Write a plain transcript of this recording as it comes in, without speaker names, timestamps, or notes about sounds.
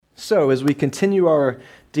So as we continue our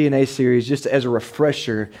DNA series, just as a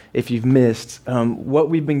refresher, if you've missed, what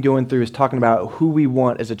we've been going through is talking about who we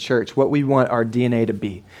want as a church, what we want our DNA to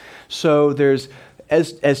be. So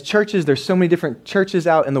as churches, there's so many different churches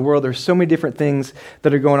out in the world. There's so many different things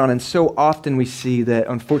that are going on. And so often we see that,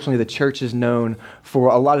 unfortunately, the church is known for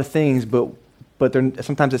a lot of things, but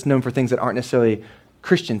sometimes it's known for things that aren't necessarily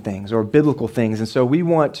Christian things or biblical things. And so we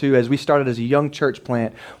want to, as we started as a young church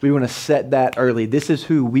plant, we want to set that early. This is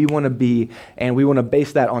who we want to be, and we want to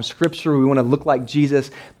base that on Scripture. We want to look like Jesus.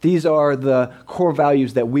 These are the core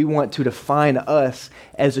values that we want to define us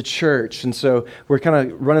as a church. And so we're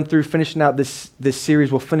kind of running through, finishing out this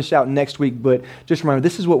series. We'll finish out next week, but just remember,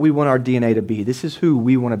 this is what we want our DNA to be. This is who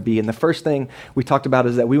we want to be. And the first thing we talked about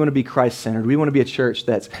is that we want to be Christ-centered. We want to be a church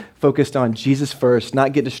that's focused on Jesus first,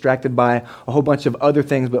 not get distracted by a whole bunch of other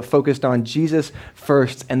things, but focused on Jesus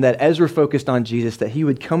first, and that as we're focused on Jesus, that he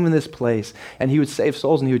would come in this place and he would save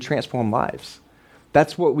souls and he would transform lives.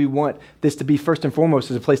 That's what we want this to be first and foremost,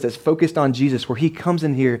 is a place that's focused on Jesus, where he comes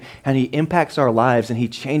in here and he impacts our lives and he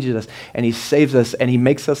changes us and he saves us and he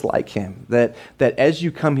makes us like him. That as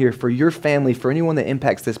you come here, for your family, for anyone that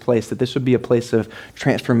impacts this place, that this would be a place of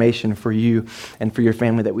transformation for you and for your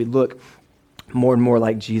family, that we look more and more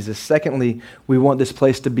like Jesus. Secondly, we want this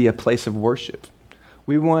place to be a place of worship.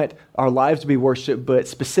 We want our lives to be worship, but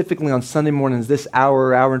specifically on Sunday mornings, this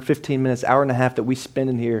hour and 15 minutes, hour and a half that we spend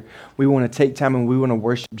in here, we want to take time and we want to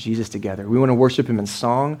worship Jesus together. We want to worship him in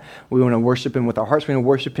song. We want to worship him with our hearts. We want to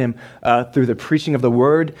worship him through the preaching of the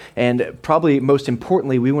word. And probably most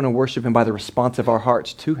importantly, we want to worship him by the response of our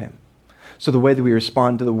hearts to him. So the way that we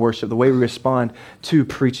respond to the worship, the way we respond to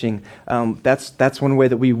preaching, that's one way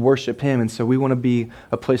that we worship him. And so we want to be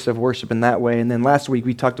a place of worship in that way. And then last week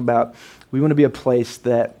we talked about we want to be a place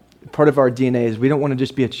that part of our DNA is we don't want to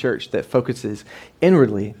just be a church that focuses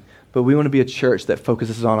inwardly, but we want to be a church that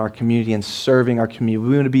focuses on our community and serving our community.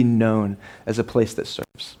 We want to be known as a place that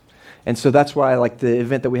serves. And so that's why I like the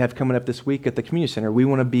event that we have coming up this week at the community center. We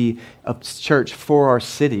want to be a church for our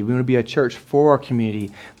city. We want to be a church for our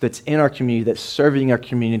community, that's in our community, that's serving our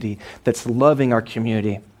community, that's loving our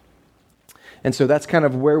community. And so that's kind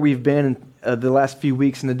of where we've been the last few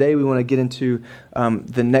weeks. And today we want to get into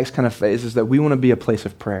the next kind of phase, is that we want to be a place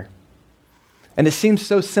of prayer. And it seems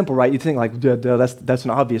so simple, right? You think like, duh, that's an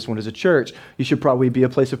obvious one. As a church, you should probably be a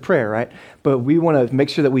place of prayer, right? But we want to make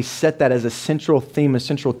sure that we set that as a central theme, a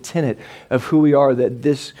central tenet of who we are, that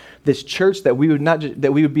this church, that we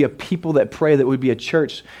would be a people that pray, that we would be a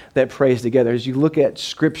church that prays together. As you look at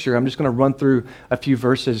Scripture, I'm just going to run through a few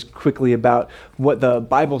verses quickly about what the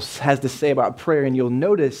Bible has to say about prayer, and you'll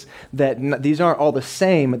notice that these aren't all the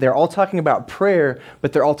same. They're all talking about prayer,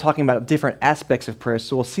 but they're all talking about different aspects of prayer.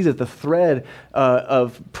 So we'll see that the thread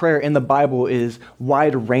of prayer in the Bible is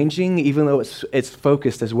wide-ranging, even though it's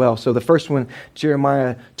focused as well. So the first one,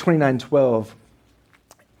 Jeremiah 29:12,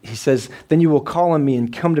 he says, "Then you will call on me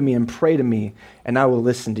and come to me and pray to me, and I will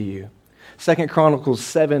listen to you." 2 Chronicles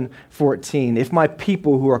 7:14, "If my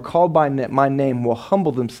people who are called by my name will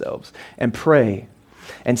humble themselves and pray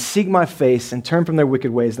and seek my face and turn from their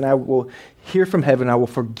wicked ways, then I will hear from heaven, I will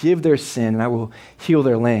forgive their sin, and I will heal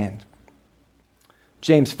their land."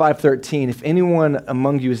 James 5:13, "If anyone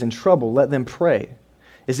among you is in trouble, let them pray.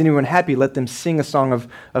 Is anyone happy? Let them sing a song of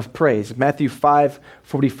praise." Matthew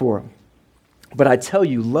 5:44, "But I tell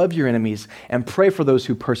you, love your enemies and pray for those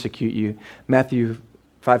who persecute you." Matthew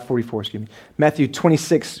 5:44, Matthew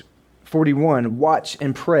 26:41, "Watch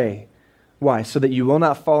and pray." Why? So that you will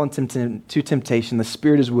not fall into temptation. The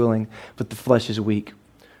spirit is willing, but the flesh is weak.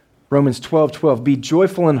 Romans 12:12, "Be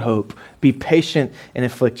joyful in hope, be patient in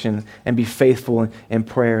affliction, and be faithful in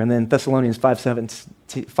prayer." And then Thessalonians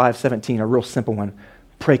 5:17, a real simple one,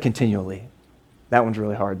 "Pray continually." That one's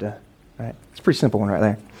really hard to, right? It's a pretty simple one right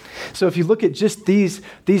there. So if you look at just these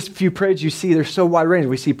few prayers, you see they're so wide range.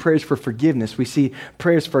 We see prayers for forgiveness. We see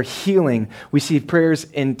prayers for healing. We see prayers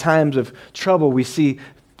in times of trouble. We see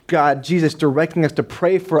God, Jesus, directing us to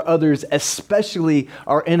pray for others, especially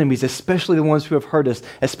our enemies, especially the ones who have hurt us,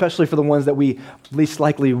 especially for the ones that we least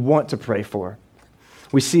likely want to pray for.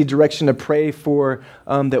 We see direction to pray for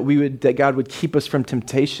that God would keep us from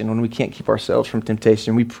temptation when we can't keep ourselves from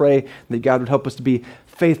temptation. We pray that God would help us to be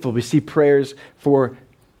faithful. We see prayers for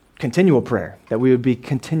continual prayer, that we would be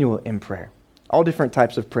continual in prayer. All different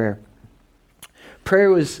types of prayer.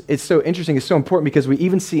 Prayer it's so interesting, it's so important, because we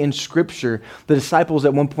even see in Scripture the disciples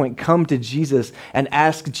at one point come to Jesus and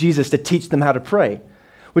ask Jesus to teach them how to pray,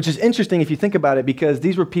 which is interesting if you think about it, because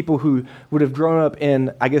these were people who would have grown up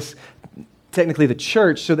in, I guess, technically the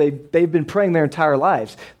church, so they've been praying their entire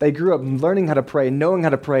lives. They grew up learning how to pray, knowing how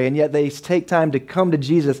to pray, and yet they take time to come to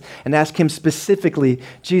Jesus and ask him specifically,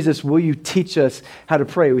 Jesus, will you teach us how to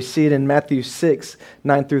pray? We see it in Matthew 6,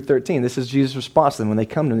 9 through 13. This is Jesus' response to them when they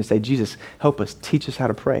come to him. They say, Jesus, help us, teach us how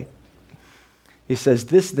to pray. He says,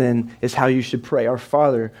 this then is how you should pray. Our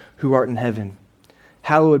Father who art in heaven,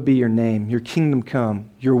 hallowed be your name. Your kingdom come,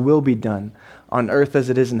 your will be done on earth as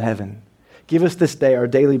it is in heaven. Give us this day our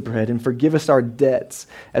daily bread, and forgive us our debts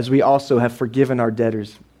as we also have forgiven our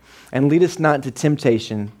debtors. And lead us not into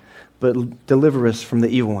temptation, but deliver us from the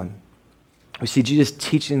evil one. We see Jesus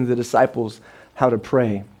teaching the disciples how to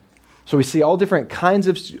pray. So we see all different kinds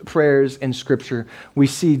of prayers in Scripture. We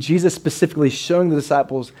see Jesus specifically showing the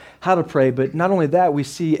disciples how to pray, but not only that, we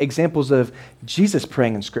see examples of Jesus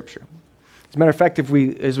praying in Scripture. As a matter of fact, as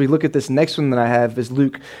we look at this next one that I have is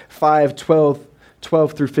Luke 5, 12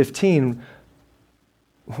 through 15,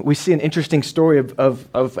 we see an interesting story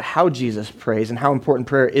of how Jesus prays and how important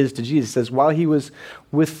prayer is to Jesus. It says, while he was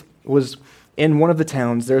in one of the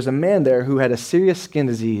towns, there was a man there who had a serious skin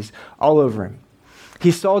disease all over him.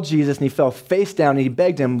 He saw Jesus and he fell face down and he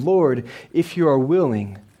begged him, Lord, if you are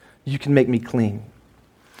willing, you can make me clean.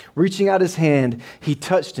 Reaching out his hand, he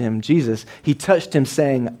touched him, Jesus, he touched him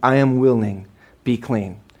saying, I am willing, be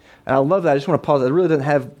clean. And I love that. I just want to pause. It really doesn't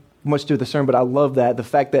have much to do with the sermon, but I love that. The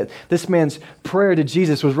fact that this man's prayer to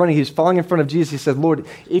Jesus was running. He was falling in front of Jesus. He said, Lord,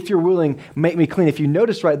 if you're willing, make me clean. If you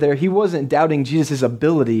notice right there, he wasn't doubting Jesus'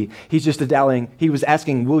 ability. He's just he was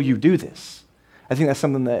asking, will you do this? I think that's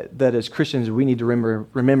something that as Christians we need to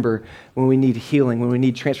remember when we need healing, when we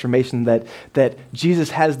need transformation, that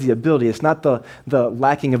Jesus has the ability. It's not the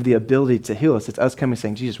lacking of the ability to heal us. It's us coming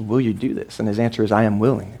saying, Jesus, will you do this? And his answer is, I am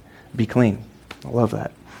willing. Be clean. I love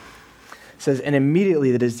that. It says, and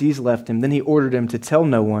immediately the disease left him. Then he ordered him to tell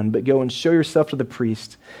no one, but go and show yourself to the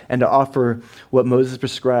priest and to offer what Moses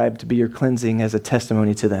prescribed to be your cleansing as a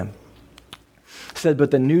testimony to them. It said,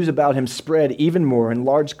 but the news about him spread even more, and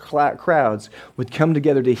large crowds would come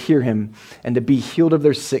together to hear him and to be healed of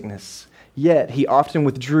their sickness. Yet he often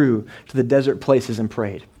withdrew to the desert places and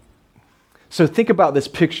prayed. So think about this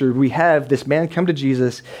picture. We have this man come to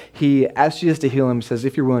Jesus. He asks Jesus to heal him. He says,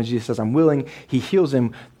 if you're willing, Jesus says, I'm willing. He heals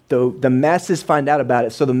him. Though the masses find out about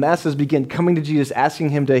it, so the masses begin coming to Jesus, asking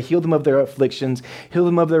him to heal them of their afflictions, heal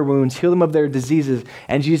them of their wounds, heal them of their diseases,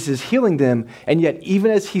 and Jesus is healing them, and yet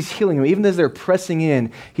even as he's healing them, even as they're pressing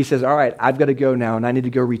in, he says, all right, I've got to go now, and I need to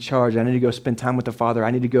go recharge, I need to go spend time with the Father,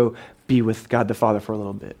 I need to go be with God the Father for a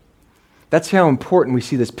little bit. That's how important we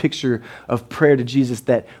see this picture of prayer to Jesus,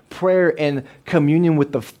 that prayer and communion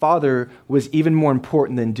with the Father was even more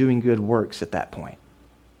important than doing good works at that point.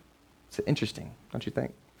 It's interesting, don't you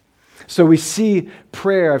think? So we see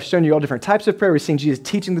prayer. I've shown you all different types of prayer. We've seen Jesus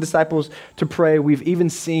teaching the disciples to pray. We've even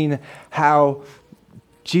seen how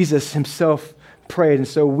Jesus himself prayed. And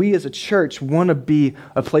so we as a church want to be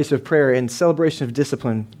a place of prayer. In Celebration of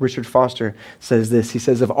Discipline, Richard Foster says this. He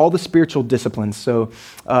says, of all the spiritual disciplines, so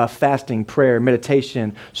fasting, prayer,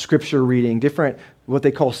 meditation, scripture reading, different what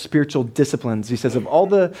they call spiritual disciplines. He says, of all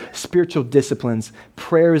the spiritual disciplines,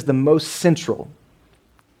 prayer is the most central.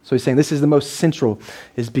 So he's saying this is the most central,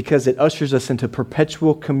 is because it ushers us into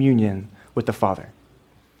perpetual communion with the Father.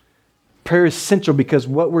 Prayer is central because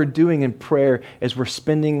what we're doing in prayer is we're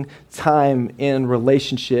spending time in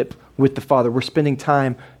relationship with the Father. We're spending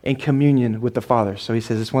time in communion with the Father. So he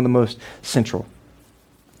says it's one of the most central.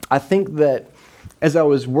 I think that as I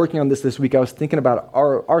was working on this week, I was thinking about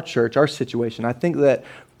our church, our situation. I think that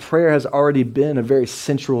prayer has already been a very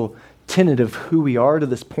central tenet of who we are to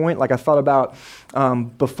this point. Like I thought about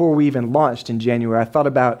before we even launched in January, I thought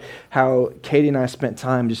about how Katie and I spent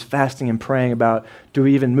time just fasting and praying about, do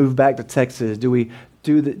we even move back to Texas? Do we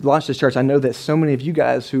launch this church? I know that so many of you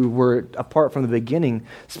guys who were apart from the beginning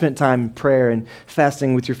spent time in prayer and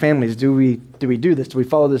fasting with your families. Do we do this? Do we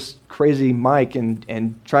follow this crazy Mike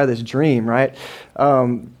and try this dream, right?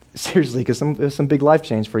 Seriously, because there's some big life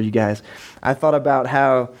change for you guys. I thought about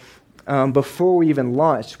how before we even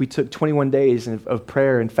launched, we took 21 days of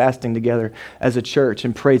prayer and fasting together as a church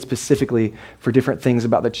and prayed specifically for different things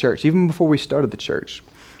about the church. Even before we started the church,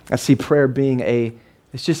 I see prayer being it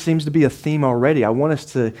just seems to be a theme already. I want us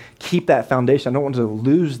to keep that foundation. I don't want to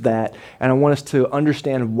lose that, and I want us to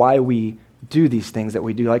understand why we do these things that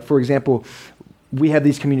we do. Like, for example, we have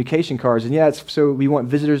these communication cards, and so we want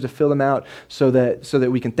visitors to fill them out so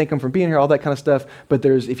that we can thank them for being here, all that kind of stuff. But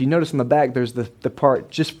if you notice on the back, there's the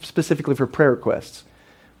part just specifically for prayer requests.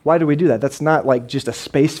 Why do we do that? That's not like just a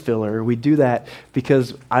space filler. We do that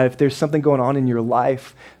because if there's something going on in your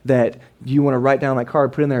life that you want to write down that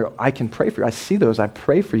card, put in there, I can pray for you. I see those. I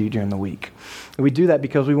pray for you during the week. And we do that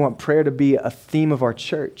because we want prayer to be a theme of our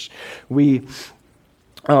church.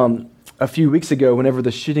 A few weeks ago, whenever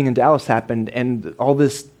the shooting in Dallas happened and all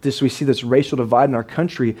this we see this racial divide in our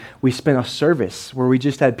country, we spent a service where we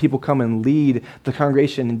just had people come and lead the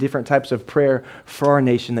congregation in different types of prayer for our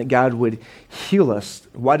nation that God would heal us.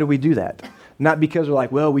 Why do we do that? Not because we're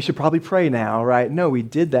like, well, we should probably pray now, right? No, we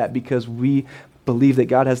did that because we believe that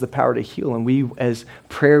God has the power to heal, and we, as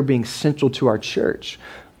prayer being central to our church,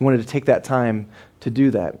 wanted to take that time to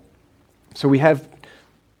do that. So we have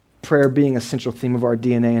prayer being a central theme of our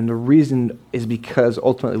DNA, and the reason is because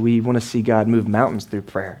ultimately we want to see God move mountains through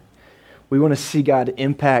prayer. We want to see God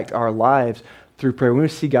impact our lives through prayer. We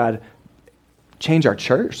want to see God change our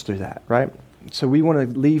church through that, right? So we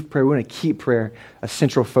want to leave prayer, we want to keep prayer a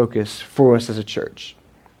central focus for us as a church.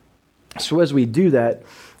 So as we do that,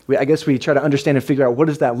 I guess we try to understand and figure out, what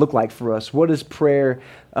does that look like for us? What is prayer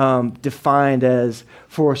defined as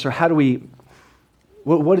for us, or how do we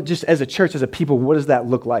what just as a church, as a people, what does that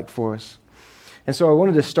look like for us? And so I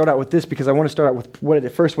wanted to start out with this because I want to start out with what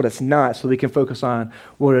it's not, so we can focus on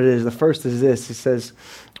what it is. The first is this. It says,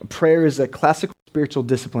 prayer is a classical spiritual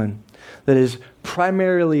discipline that is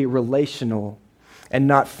primarily relational and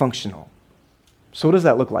not functional. So what does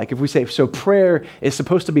that look like? If we say, so prayer is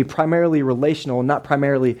supposed to be primarily relational, not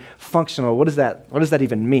primarily functional, what does that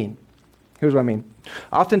even mean? Here's what I mean.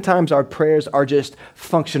 Oftentimes our prayers are just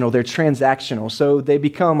functional. They're transactional. So they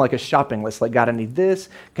become like a shopping list. Like, God, I need this.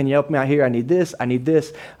 Can you help me out here? I need this. I need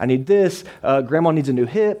this. I need this. Grandma needs a new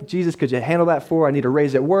hip. Jesus, could you handle that for her? I need a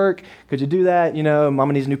raise at work. Could you do that?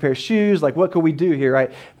 Mama needs a new pair of shoes. Like, what could we do here,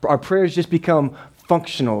 right? Our prayers just become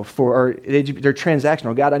functional or they're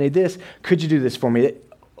transactional. God, I need this. Could you do this for me?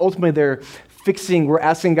 Ultimately, we're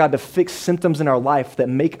asking God to fix symptoms in our life that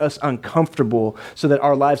make us uncomfortable so that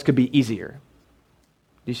our lives could be easier.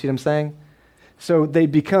 Do you see what I'm saying? So they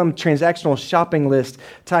become transactional shopping list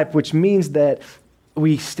type, which means that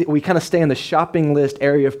we kind of stay in the shopping list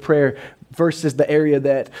area of prayer versus the area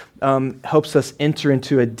that helps us enter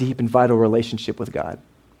into a deep and vital relationship with God.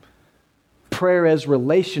 Prayer as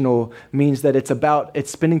relational means that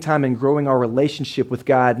it's spending time and growing our relationship with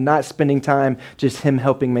God, not spending time just Him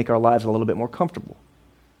helping make our lives a little bit more comfortable.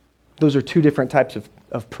 Those are two different types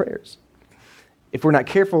of prayers. If we're not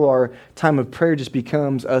careful, our time of prayer just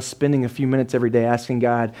becomes us spending a few minutes every day asking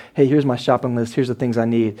God, hey, here's my shopping list, here's the things I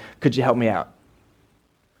need, could you help me out?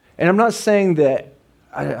 And I'm not saying that,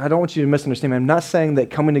 I don't want you to misunderstand me. I'm not saying that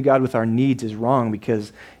coming to God with our needs is wrong,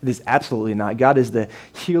 because it is absolutely not. God is the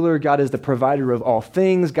healer. God is the provider of all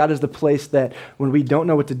things. God is the place that when we don't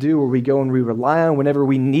know what to do, where we go and we rely on, whenever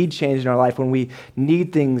we need change in our life, when we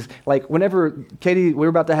need things. Like whenever, Katie, we were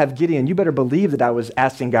about to have Gideon, you better believe that I was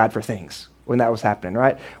asking God for things when that was happening,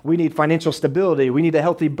 right? We need financial stability. We need a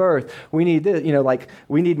healthy birth. We need this,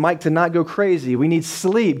 we need Mike to not go crazy. We need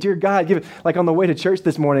sleep. Dear God, give it. Like on the way to church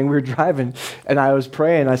this morning, we were driving and I was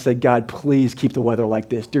praying. I said, God, please keep the weather like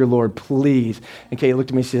this. Dear Lord, please. And Kate looked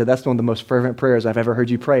at me and said, that's one of the most fervent prayers I've ever heard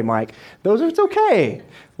you pray, Mike. It's okay.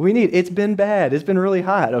 It's been bad. It's been really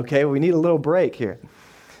hot, okay? We need a little break here.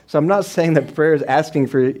 So I'm not saying that prayers asking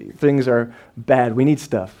for things are bad. We need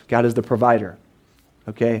stuff. God is the provider,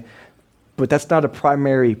 okay? But that's not a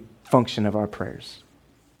primary function of our prayers.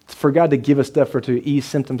 For God to give us stuff or to ease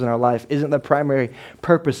symptoms in our life isn't the primary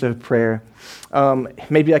purpose of prayer.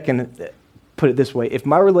 Maybe I can put it this way. If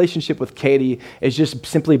my relationship with Katie is just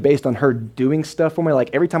simply based on her doing stuff for me, like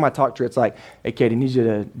every time I talk to her, it's like, hey, Katie, I need you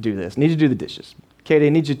to do this. I need you to do the dishes. Katie, I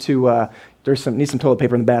need you to, need some toilet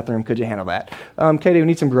paper in the bathroom. Could you handle that? Katie, we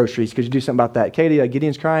need some groceries. Could you do something about that? Katie,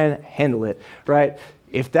 Gideon's crying. Handle it, right?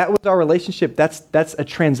 If that was our relationship, that's a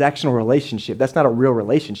transactional relationship. That's not a real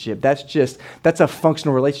relationship. That's a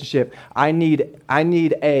functional relationship. I need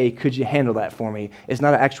could you handle that for me? It's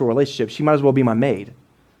not an actual relationship. She might as well be my maid.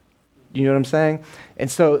 You know what I'm saying?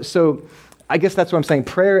 And so I guess that's what I'm saying.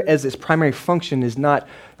 Prayer as its primary function is not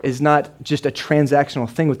just a transactional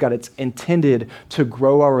thing with God. It's intended to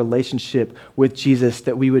grow our relationship with Jesus,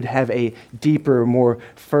 that we would have a deeper, more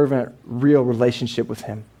fervent, real relationship with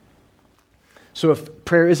Him. So if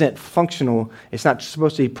prayer isn't functional, it's not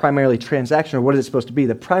supposed to be primarily transactional. What is it supposed to be?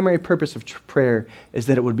 The primary purpose of prayer is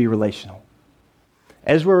that it would be relational.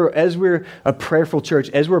 As we're a prayerful church,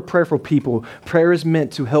 as we're a prayerful people, prayer is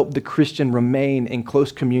meant to help the Christian remain in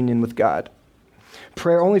close communion with God.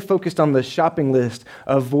 Prayer only focused on the shopping list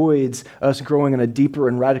avoids us growing in a deeper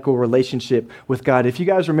and radical relationship with God. If you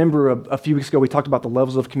guys remember a few weeks ago, we talked about the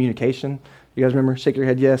levels of communication. You guys remember? Shake your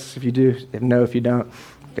head yes if you do, if no if you don't.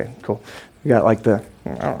 Okay, cool. We got like I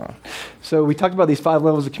don't know. So we talked about these 5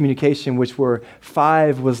 levels of communication, which were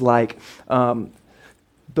 5 was like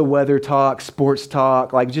the weather talk, sports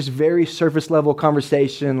talk, like just very surface level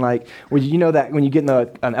conversation. Like when you know that when you get in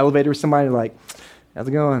an elevator with somebody, like, how's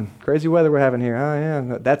it going? Crazy weather we're having here. Oh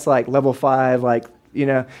yeah, that's like level 5, like, you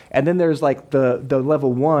know. And then there's like the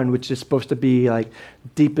level 1, which is supposed to be like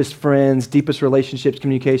deepest friends, deepest relationships,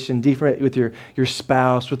 communication, deeper with your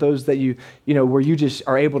spouse, with those that you know, where you just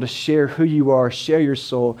are able to share who you are, share your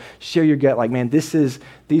soul, share your gut. Like, man, these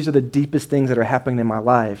are the deepest things that are happening in my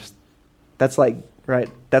life. That's like, right?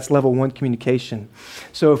 That's level 1 communication.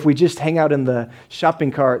 So if we just hang out in the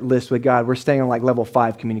shopping cart list with God, we're staying on like level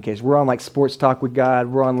 5 communication. We're on like sports talk with God.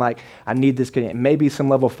 We're on like, I need this. Maybe some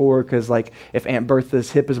level 4, because like if Aunt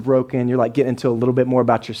Bertha's hip is broken, you're like getting into a little bit more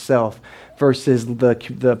about yourself versus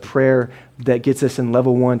the prayer that gets us in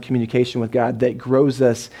level 1 communication with God that grows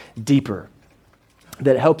us deeper,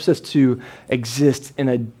 that helps us to exist in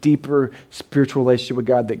a deeper spiritual relationship with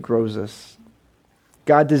God that grows us.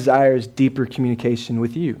 God desires deeper communication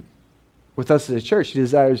with you, with us as a church. He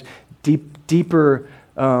desires deeper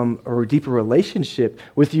relationship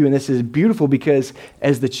with you. And this is beautiful because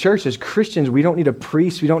as the church, as Christians, we don't need a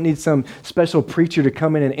priest. We don't need some special preacher to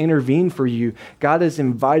come in and intervene for you. God has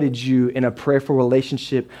invited you in a prayerful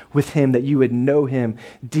relationship with him, that you would know him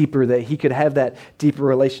deeper, that he could have that deeper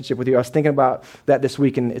relationship with you. I was thinking about that this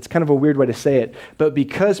week, and it's kind of a weird way to say it, but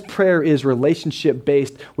because prayer is relationship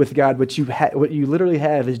based with God, what you literally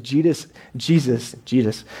have is Jesus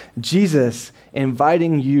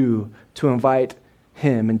inviting you to invite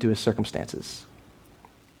him into his circumstances,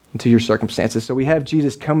 into your circumstances. So we have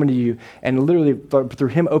Jesus coming to you, and literally through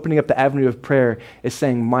him opening up the avenue of prayer is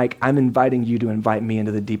saying, Mike, I'm inviting you to invite me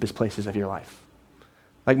into the deepest places of your life.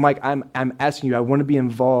 Like, Mike, I'm asking you, I want to be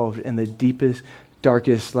involved in the deepest,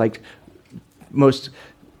 darkest, like most,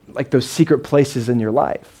 like those secret places in your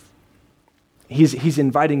life. He's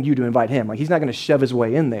inviting you to invite him. Like, he's not going to shove his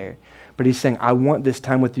way in there, but he's saying, I want this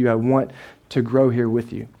time with you. I want to grow here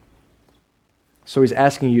with you. So he's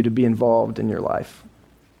asking you to be involved in your life.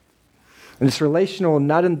 And it's relational,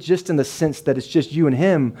 not just in the sense that it's just you and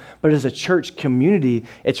him, but as a church community,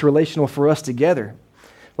 it's relational for us together.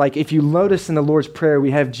 Like if you notice in the Lord's Prayer,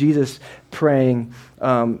 we have Jesus praying,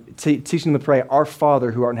 teaching them to pray, our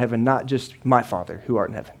Father who art in heaven, not just my Father who art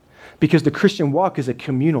in heaven. Because the Christian walk is a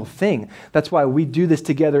communal thing. That's why we do this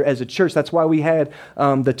together as a church. That's why we had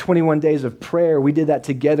the 21 days of prayer. We did that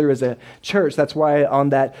together as a church. That's why on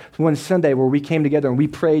that one Sunday where we came together and we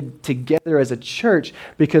prayed together as a church,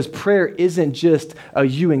 because prayer isn't just a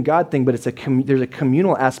you and God thing, but there's a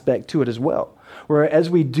communal aspect to it as well. Where as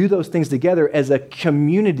we do those things together as a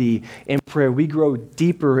community in prayer, we grow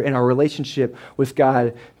deeper in our relationship with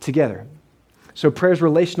God together. So prayer is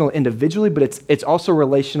relational individually, but it's also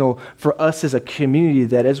relational for us as a community,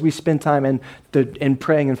 that as we spend time in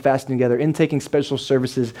praying and fasting together, in taking special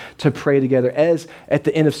services to pray together, as at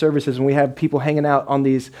the end of services when we have people hanging out on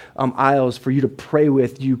these aisles for you to pray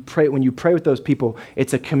with, when you pray with those people,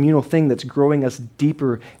 it's a communal thing that's growing us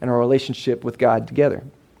deeper in our relationship with God together.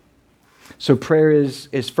 So prayer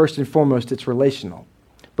is first and foremost, it's relational,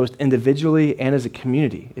 both individually and as a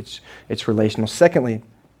community. It's relational. Secondly,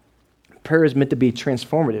 prayer is meant to be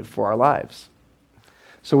transformative for our lives.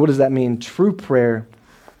 So what does that mean? True prayer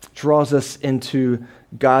draws us into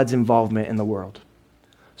God's involvement in the world.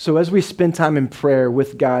 So as we spend time in prayer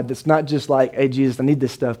with God, that's not just like, hey, Jesus, I need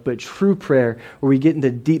this stuff, but true prayer, where we get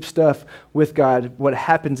into deep stuff with God, what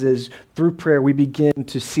happens is through prayer, we begin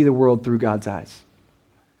to see the world through God's eyes.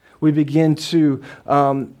 We begin to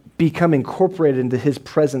become incorporated into his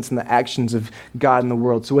presence and the actions of God in the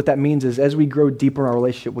world. So what that means is as we grow deeper in our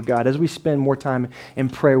relationship with God, as we spend more time in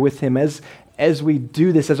prayer with him, as we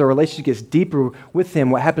do this, as our relationship gets deeper with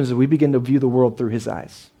him, what happens is we begin to view the world through his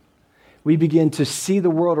eyes. We begin to see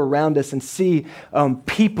the world around us and see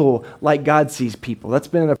people like God sees people. That's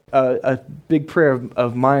been a big prayer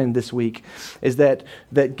of mine this week, is that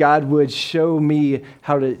God would show me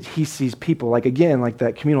how he sees people. Like, again, like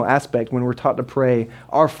that communal aspect when we're taught to pray,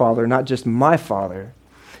 our Father, not just my Father,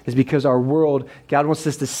 is because our world, God wants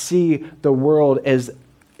us to see the world as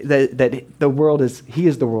that the world is, he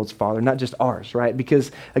is the world's Father, not just ours, right?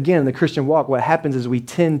 Because, again, in the Christian walk, what happens is we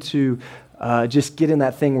tend to just get in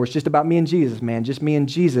that thing where it's just about me and Jesus, man, just me and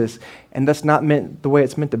Jesus. And that's not meant the way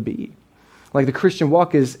it's meant to be. Like the Christian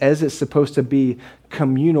walk is, as it's supposed to be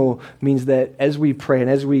communal, means that as we pray and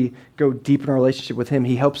as we go deep in our relationship with him,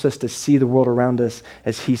 he helps us to see the world around us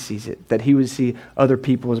as he sees it, that he would see other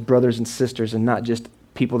people as brothers and sisters and not just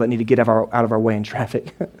people that need to get out of our way in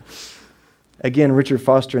traffic. Again, Richard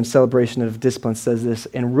Foster in Celebration of Discipline says this: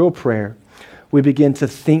 in real prayer, we begin to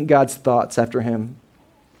think God's thoughts after him.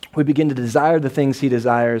 We begin to desire the things he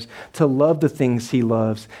desires, to love the things he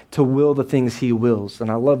loves, to will the things he wills.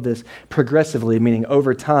 And I love this: progressively, meaning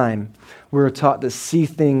over time, we're taught to see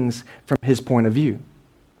things from his point of view.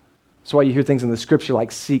 That's why you hear things in the scripture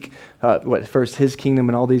like seek first his kingdom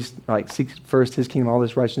and all these, like seek first his kingdom, all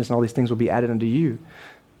this righteousness and all these things will be added unto you.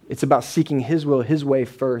 It's about seeking his will, his way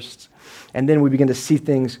first. And then we begin to see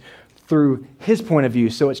things through his point of view.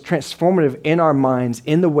 So it's transformative in our minds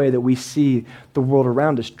in the way that we see the world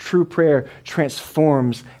around us. True prayer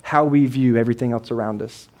transforms how we view everything else around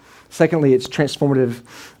us. Secondly, it's transformative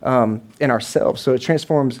in ourselves. So it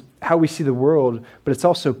transforms how we see the world, but it's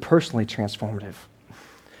also personally transformative.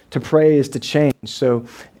 To pray is to change. So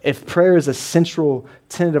if prayer is a central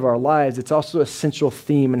tenet of our lives, it's also a central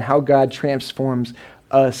theme in how God transforms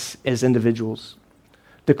us as individuals.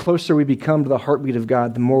 The closer we become to the heartbeat of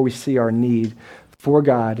God, the more we see our need for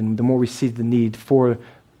God and the more we see the need for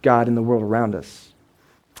God in the world around us.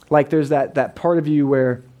 Like there's that part of you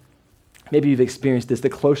where maybe you've experienced this. The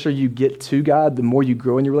closer you get to God, the more you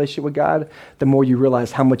grow in your relationship with God, the more you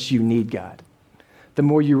realize how much you need God. The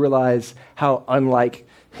more you realize how unlike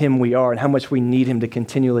him we are and how much we need him to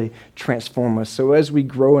continually transform us. So as we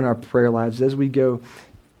grow in our prayer lives, as we go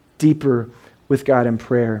deeper with God in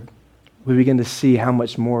prayer, we begin to see how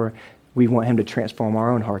much more we want him to transform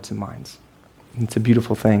our own hearts and minds. It's a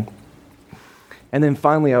beautiful thing. And then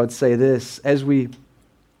finally, I would say this: as we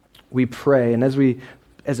pray and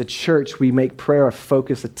as a church, we make prayer a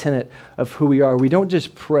focus, a tenet of who we are. We don't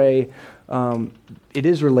just pray, it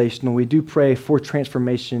is relational. We do pray for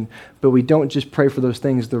transformation, but we don't just pray for those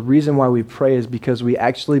things. The reason why we pray is because we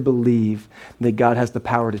actually believe that God has the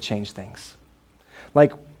power to change things.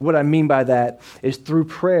 Like, what I mean by that is through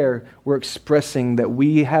prayer, we're expressing that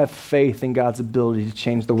we have faith in God's ability to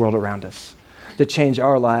change the world around us, to change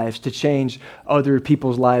our lives, to change other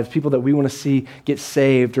people's lives, people that we want to see get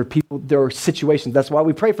saved, or people, there are situations. That's why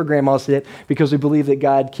we pray for grandma's hip, because we believe that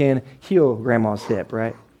God can heal grandma's hip,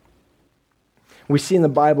 right? We see in the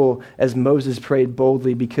Bible as Moses prayed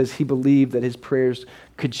boldly because he believed that his prayers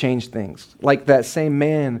could change things. Like that same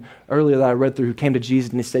man earlier that I read through who came to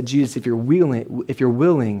Jesus and he said, Jesus, if you're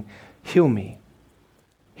willing, heal me.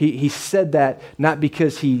 He said that not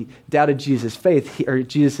because he doubted Jesus' faith or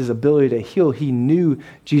Jesus' ability to heal. He knew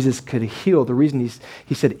Jesus could heal. The reason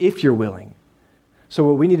he said, if you're willing. So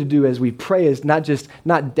what we need to do as we pray is not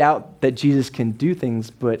doubt that Jesus can do things,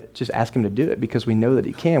 but just ask him to do it because we know that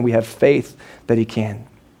he can. We have faith that he can.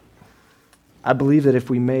 I believe that if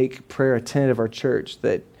we make prayer a tenet of our church,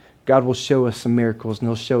 that God will show us some miracles and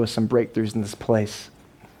he'll show us some breakthroughs in this place.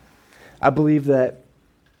 I believe that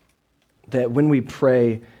when we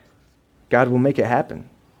pray, God will make it happen.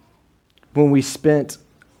 When we spent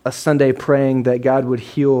a Sunday praying that God would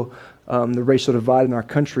heal the racial divide in our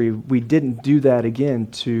country, we didn't do that again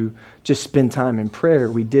to just spend time in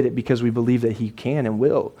prayer. We did it because we believe that he can and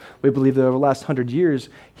will. We believe that over the last 100 years,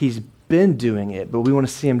 he's been doing it, but we want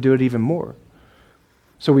to see him do it even more.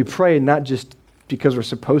 So we pray not just because we're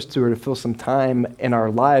supposed to or to fill some time in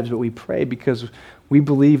our lives, but we pray because we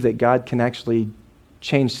believe that God can actually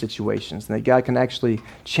change situations and that God can actually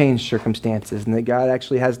change circumstances and that God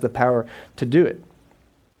actually has the power to do it.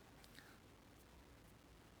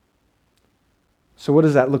 So what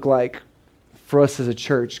does that look like for us as a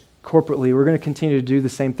church? Corporately, we're going to continue to do the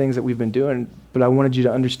same things that we've been doing, but I wanted you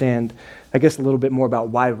to understand, I guess, a little bit more about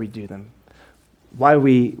why we do them. Why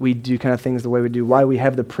we do kind of things the way we do, why we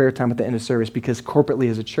have the prayer time at the end of service, because corporately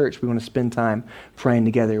as a church, we want to spend time praying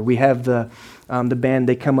together. We have the band,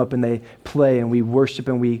 they come up and they play and we worship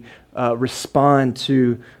and we respond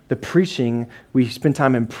to the preaching. We spend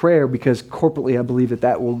time in prayer because corporately I believe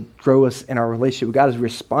that will grow us in our relationship with God. As we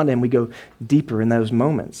respond to him, we go deeper in those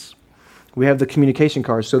moments. We have the communication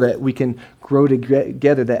cards so that we can grow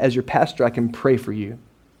together, that as your pastor, I can pray for you.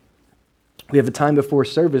 We have a time before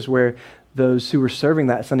service where those who are serving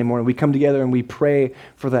that Sunday morning, we come together and we pray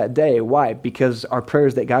for that day. Why? Because our prayer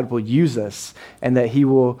is that God will use us and that he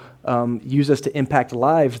will use us to impact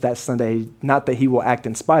lives that Sunday, not that he will act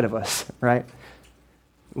in spite of us, right?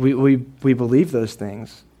 We believe those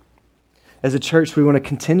things. As a church, we want to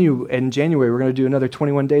continue in January. We're going to do another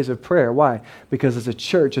 21 days of prayer. Why? Because as a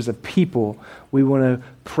church, as a people, we want to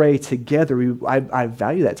pray together. I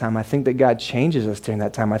value that time. I think that God changes us during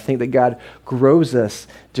that time. I think that God grows us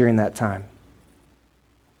during that time.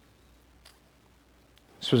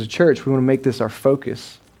 So as a church, we want to make this our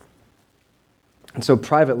focus. And so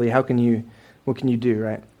privately, what can you do,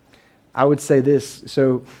 right? I would say this.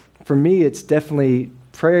 So for me, it's definitely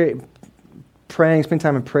praying, spend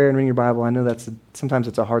time in prayer and reading your Bible. I know sometimes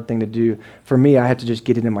it's a hard thing to do. For me, I have to just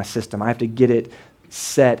get it in my system. I have to get it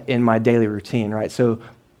set in my daily routine, right? So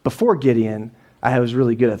before Gideon, I was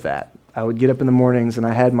really good at that. I would get up in the mornings and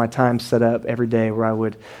I had my time set up every day where I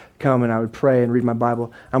would come and I would pray and read my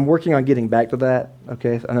Bible. I'm working on getting back to that,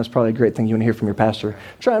 okay? I know it's probably a great thing you want to hear from your pastor.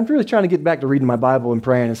 I'm really trying to get back to reading my Bible and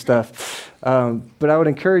praying and stuff. But I would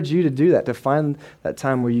encourage you to do that, to find that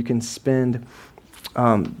time where you can spend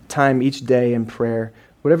time each day in prayer,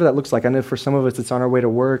 whatever that looks like. I know for some of us it's on our way to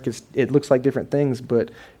work. It looks like different things,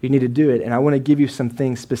 but you need to do it. And I want to give you some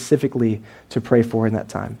things specifically to pray for in that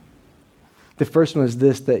time. The first one is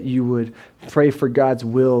this, that you would pray for God's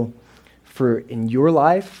will for in your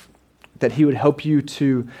life, that he would help you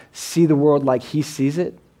to see the world like he sees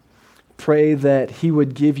it. Pray that he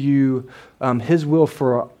would give you his will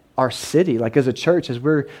for our city, like as a church, as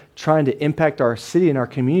we're trying to impact our city and our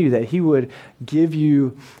community, that he would give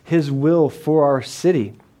you his will for our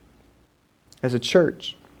city as a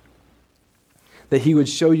church. That he would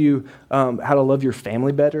show you how to love your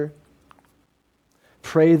family better.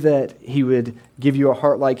 Pray that he would give you a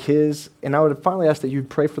heart like his. And I would finally ask that you'd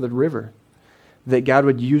pray for the river, that God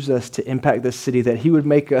would use us to impact this city, that he would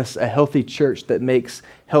make us a healthy church that makes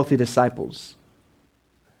healthy disciples.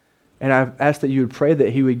 And I ask that you would pray that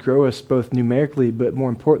he would grow us both numerically, but more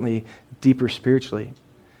importantly, deeper spiritually.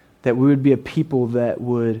 That we would be a people that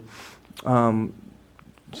would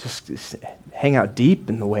just hang out deep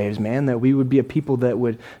in the waves, man. That we would be a people that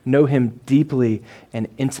would know him deeply and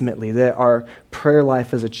intimately. That our prayer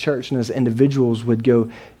life as a church and as individuals would go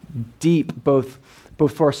deep, both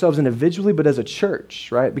for ourselves individually, but as a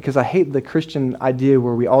church, right? Because I hate the Christian idea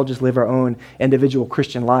where we all just live our own individual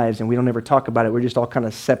Christian lives and we don't ever talk about it. We're just all kind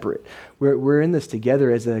of separate. We're in this together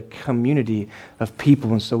as a community of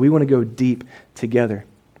people, and so we want to go deep together.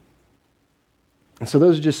 And so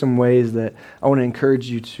those are just some ways that I want to encourage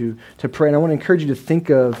you to pray, and I want to encourage you to think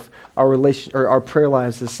of our prayer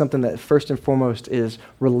lives as something that first and foremost is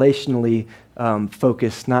relationally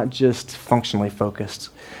focused, not just functionally focused.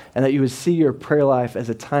 And that you would see your prayer life as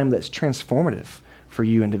a time that's transformative for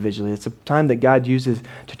you individually. It's a time that God uses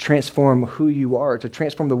to transform who you are, to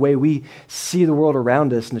transform the way we see the world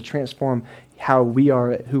around us, and to transform who we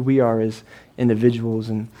are as individuals.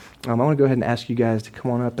 And I want to go ahead and ask you guys to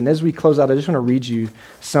come on up. And as we close out, I just want to read you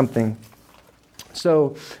something.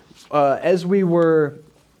 So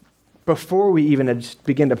before we even had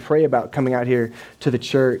begun to pray about coming out here to the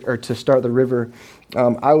church or to start the river,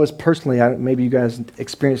 I was personally, maybe you guys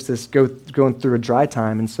experienced this, going through a dry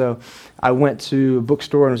time. And so I went to a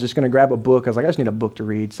bookstore and was just going to grab a book. I was like, I just need a book to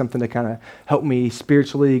read, something to kind of help me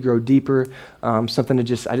spiritually grow deeper, I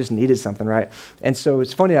just needed something, right? And so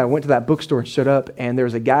it's funny, I went to that bookstore and showed up, and there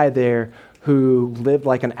was a guy there who lived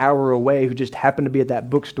like an hour away who just happened to be at that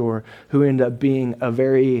bookstore, who ended up being a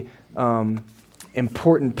very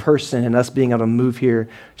important person in us being able to move here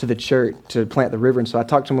to the church to plant the river. And so I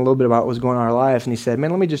talked to him a little bit about what was going on in our lives, and he said,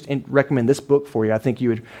 man, let me just recommend this book for you. I think you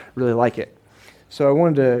would really like it. So I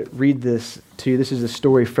wanted to read this to you. This is a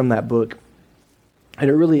story from that book, and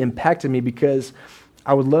it really impacted me because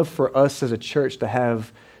I would love for us as a church to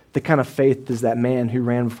have the kind of faith as that man who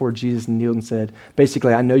ran before Jesus and kneeled and said,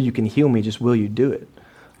 basically, I know you can heal me, just will you do it?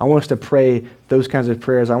 I want us to pray those kinds of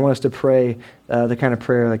prayers. I want us to pray the kind of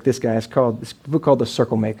prayer like this guy. It's this book called The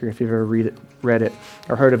Circle Maker, if you've ever read it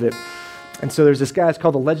or heard of it. And so there's this guy, it's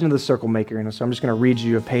called The Legend of the Circle Maker. And so I'm just going to read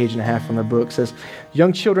you a page and a half from the book. It says,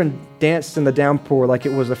 young children danced in the downpour like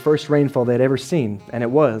it was the first rainfall they'd ever seen, and it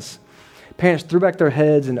was. Parents threw back their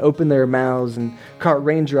heads and opened their mouths and caught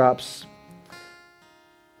raindrops.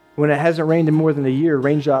 When it hasn't rained in more than a year,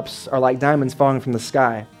 raindrops are like diamonds falling from the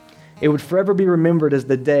sky. It would forever be remembered as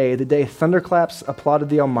the day thunderclaps applauded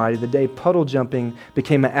the Almighty, the day puddle jumping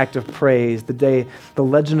became an act of praise, the day the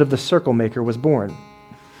legend of the Circle Maker was born.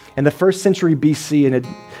 In the 1st century BC,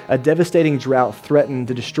 a devastating drought threatened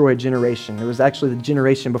to destroy a generation. It was actually the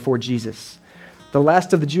generation before Jesus. The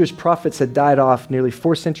last of the Jewish prophets had died off nearly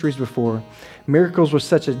 4 centuries before. Miracles were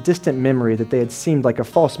such a distant memory that they had seemed like a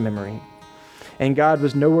false memory. And God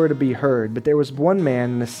was nowhere to be heard, but there was one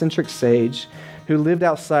man, an eccentric sage, who lived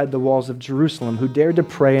outside the walls of Jerusalem, who dared to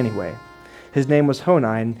pray anyway. His name was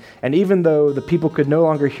Honi, and even though the people could no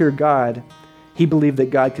longer hear God, he believed that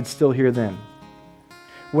God could still hear them.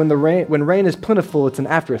 When rain is plentiful, it's an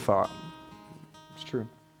afterthought. It's true.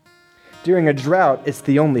 During a drought, it's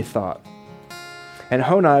the only thought. And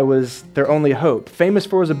Honai was their only hope. Famous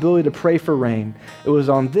for his ability to pray for rain, it was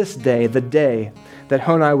on this day, the day, that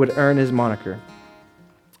Honai would earn his moniker.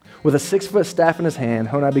 With a 6-foot staff in his hand,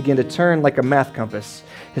 Honai began to turn like a math compass.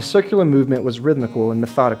 His circular movement was rhythmical and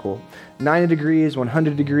methodical. 90 degrees,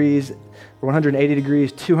 100 degrees, 180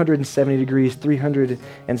 degrees, 270 degrees,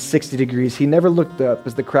 360 degrees. He never looked up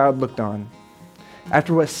as the crowd looked on.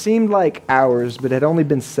 After what seemed like hours, but had only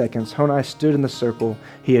been seconds, Honai stood in the circle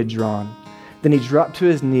he had drawn. Then he dropped to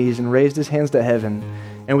his knees and raised his hands to heaven,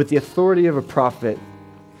 and with the authority of a prophet,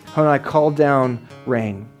 Honai called down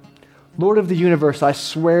rain. Lord of the universe, I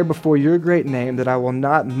swear before your great name that I will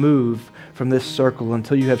not move from this circle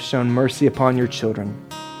until you have shown mercy upon your children.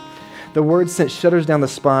 The words sent shudders down the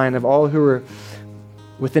spine of all who were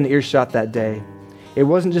within earshot that day. It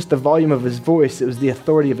wasn't just the volume of his voice, it was the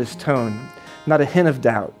authority of his tone, not a hint of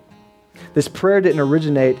doubt. This prayer didn't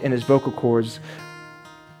originate in his vocal cords.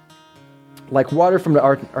 Like water from the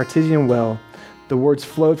artesian well, the words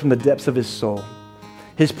flowed from the depths of his soul.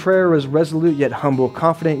 His prayer was resolute yet humble,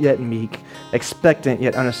 confident yet meek, expectant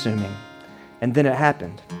yet unassuming. And then it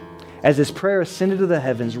happened. As his prayer ascended to the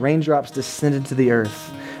heavens, raindrops descended to the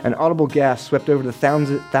earth. An audible gasp swept over the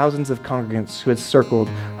thousands of congregants who had circled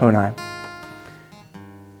Honai.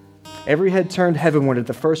 Every head turned heavenward as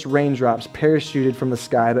the first raindrops parachuted from the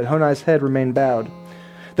sky, but Honai's head remained bowed.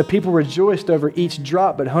 The people rejoiced over each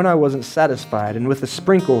drop, but Honai wasn't satisfied, and with the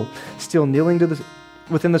sprinkle still kneeling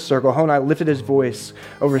within the circle, Honai lifted his voice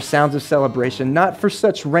over sounds of celebration. Not for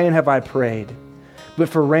such rain have I prayed, but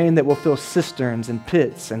for rain that will fill cisterns and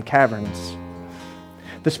pits and caverns.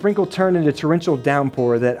 The sprinkle turned into torrential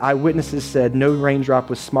downpour that eyewitnesses said no raindrop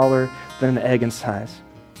was smaller than an egg in size.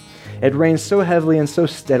 It rained so heavily and so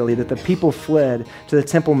steadily that the people fled to the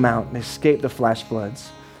Temple Mount and escaped the flash floods.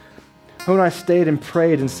 Honai stayed and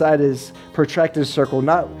prayed inside his protracted circle.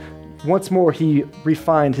 Not once more he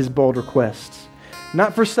refined his bold requests.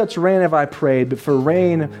 Not for such rain have I prayed, but for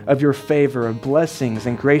rain of your favor, of blessings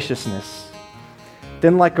and graciousness.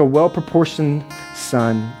 Then like a well-proportioned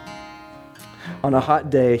sun, on a hot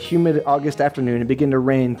day, a humid August afternoon, it began to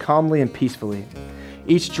rain calmly and peacefully.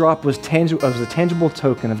 Each drop was a tangible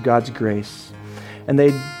token of God's grace. And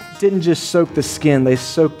they didn't just soak the skin, they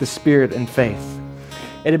soaked the spirit and faith.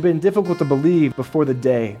 It had been difficult to believe before the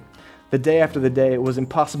day. The day after the day, it was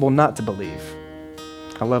impossible not to believe.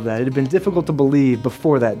 I love that. It had been difficult to believe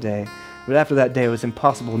before that day, but after that day, it was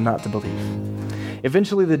impossible not to believe.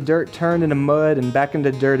 Eventually, the dirt turned into mud and back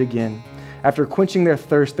into dirt again. After quenching their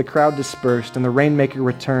thirst, the crowd dispersed, and the rainmaker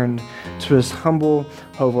returned to his humble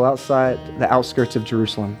hovel outside the outskirts of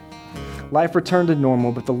Jerusalem. Life returned to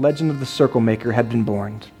normal, but the legend of the circle maker had been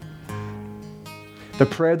born. The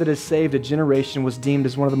prayer that has saved a generation was deemed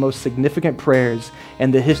as one of the most significant prayers in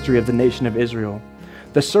the history of the nation of Israel.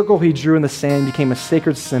 The circle he drew in the sand became a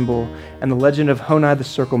sacred symbol, and the legend of Honai the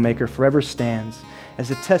circle maker forever stands as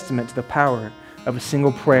a testament to the power of a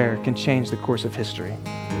single prayer can change the course of history.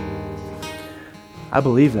 I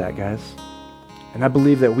believe that, guys. And I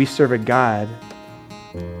believe that we serve a God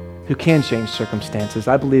who can change circumstances.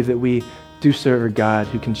 I believe that we do serve a God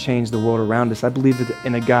who can change the world around us. I believe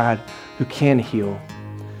in a God who can heal,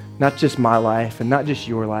 not just my life and not just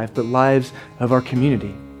your life, but lives of our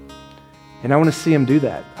community. And I want to see him do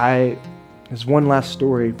that. There's one last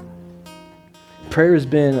story. Prayer has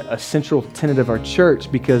been a central tenet of our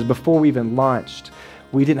church because before we even launched,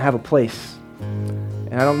 we didn't have a place.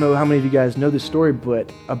 And I don't know how many of you guys know this story,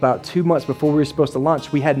 but about 2 months before we were supposed to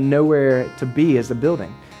launch, we had nowhere to be as a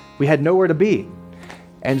building. We had nowhere to be.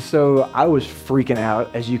 And so I was freaking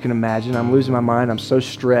out, as you can imagine. I'm losing my mind. I'm so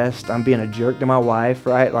stressed. I'm being a jerk to my wife,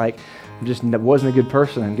 right? Like, I just wasn't a good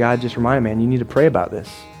person. And God just reminded me, man, you need to pray about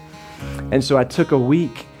this. And so I took a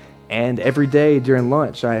week, and every day during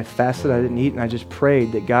lunch, I fasted, I didn't eat, and I just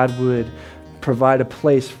prayed that God would provide a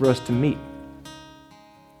place for us to meet.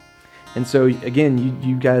 And so, again,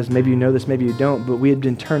 you guys, maybe you know this, maybe you don't, but we had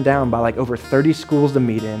been turned down by like over 30 schools to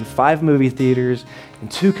meet in, 5 movie theaters,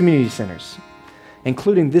 and 2 community centers,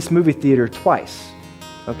 including this movie theater twice,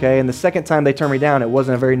 okay? And the second time they turned me down, it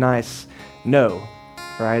wasn't a very nice no,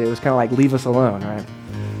 right? It was kind of like, leave us alone, right?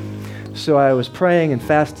 So I was praying and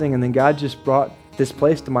fasting, and then God just brought this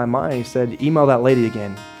place to my mind. He said, email that lady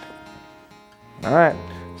again. All right,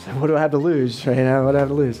 so what do I have to lose right now? What do I have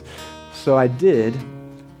to lose? So I did.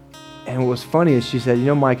 And what was funny is she said, you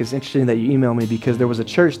know, Mike, it's interesting that you emailed me because there was a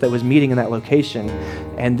church that was meeting in that location.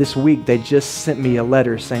 And this week they just sent me a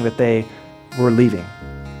letter saying that they were leaving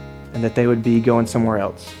and that they would be going somewhere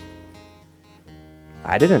else.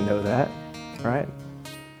 I didn't know that, right?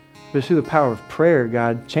 But through the power of prayer,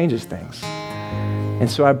 God changes things. And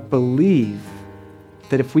so I believe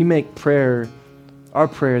that if we make prayer Our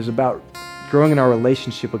prayer is about growing in our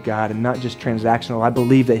relationship with God and not just transactional. I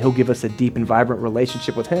believe that he'll give us a deep and vibrant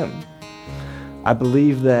relationship with him. I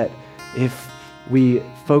believe that if we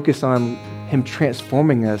focus on him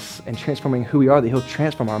transforming us and transforming who we are, that he'll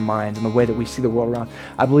transform our minds and the way that we see the world around.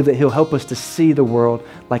 I believe that he'll help us to see the world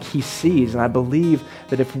like he sees. And I believe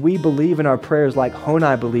that if we believe in our prayers like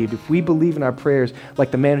Honai believed, if we believe in our prayers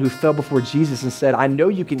like the man who fell before Jesus and said, I know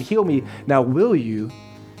you can heal me, now will you?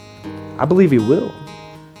 I believe he will.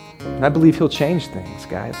 And I believe he'll change things,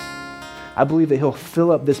 guys. I believe that he'll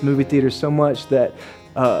fill up this movie theater so much that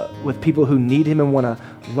with people who need him and want to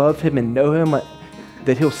love him and know him,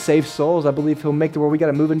 that he'll save souls. I believe he'll make the world, we got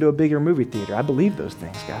to move into a bigger movie theater. I believe those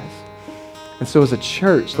things, guys. And so as a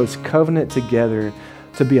church, let's covenant together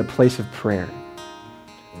to be a place of prayer,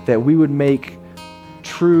 that we would make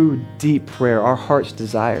true, deep prayer our heart's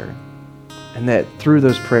desire, and that through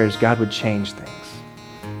those prayers, God would change things.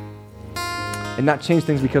 And not change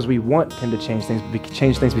things because we want him to change things, but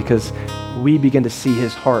change things because we begin to see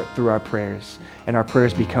his heart through our prayers, and our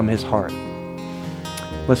prayers become his heart.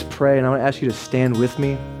 Let's pray, and I want to ask you to stand with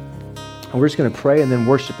me, and we're just going to pray and then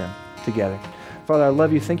worship him together. Father, I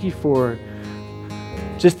love you. Thank you for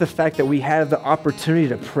just the fact that we have the opportunity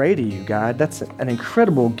to pray to you, God. That's an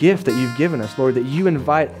incredible gift that you've given us, Lord, that you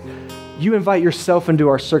invite yourself into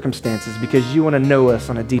our circumstances because you want to know us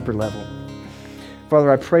on a deeper level. Father,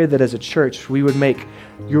 I pray that as a church, we would make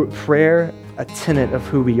your prayer a tenet of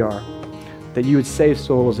who we are, that you would save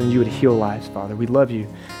souls and you would heal lives, Father. We love you.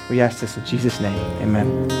 We ask this in Jesus' name.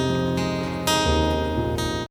 Amen.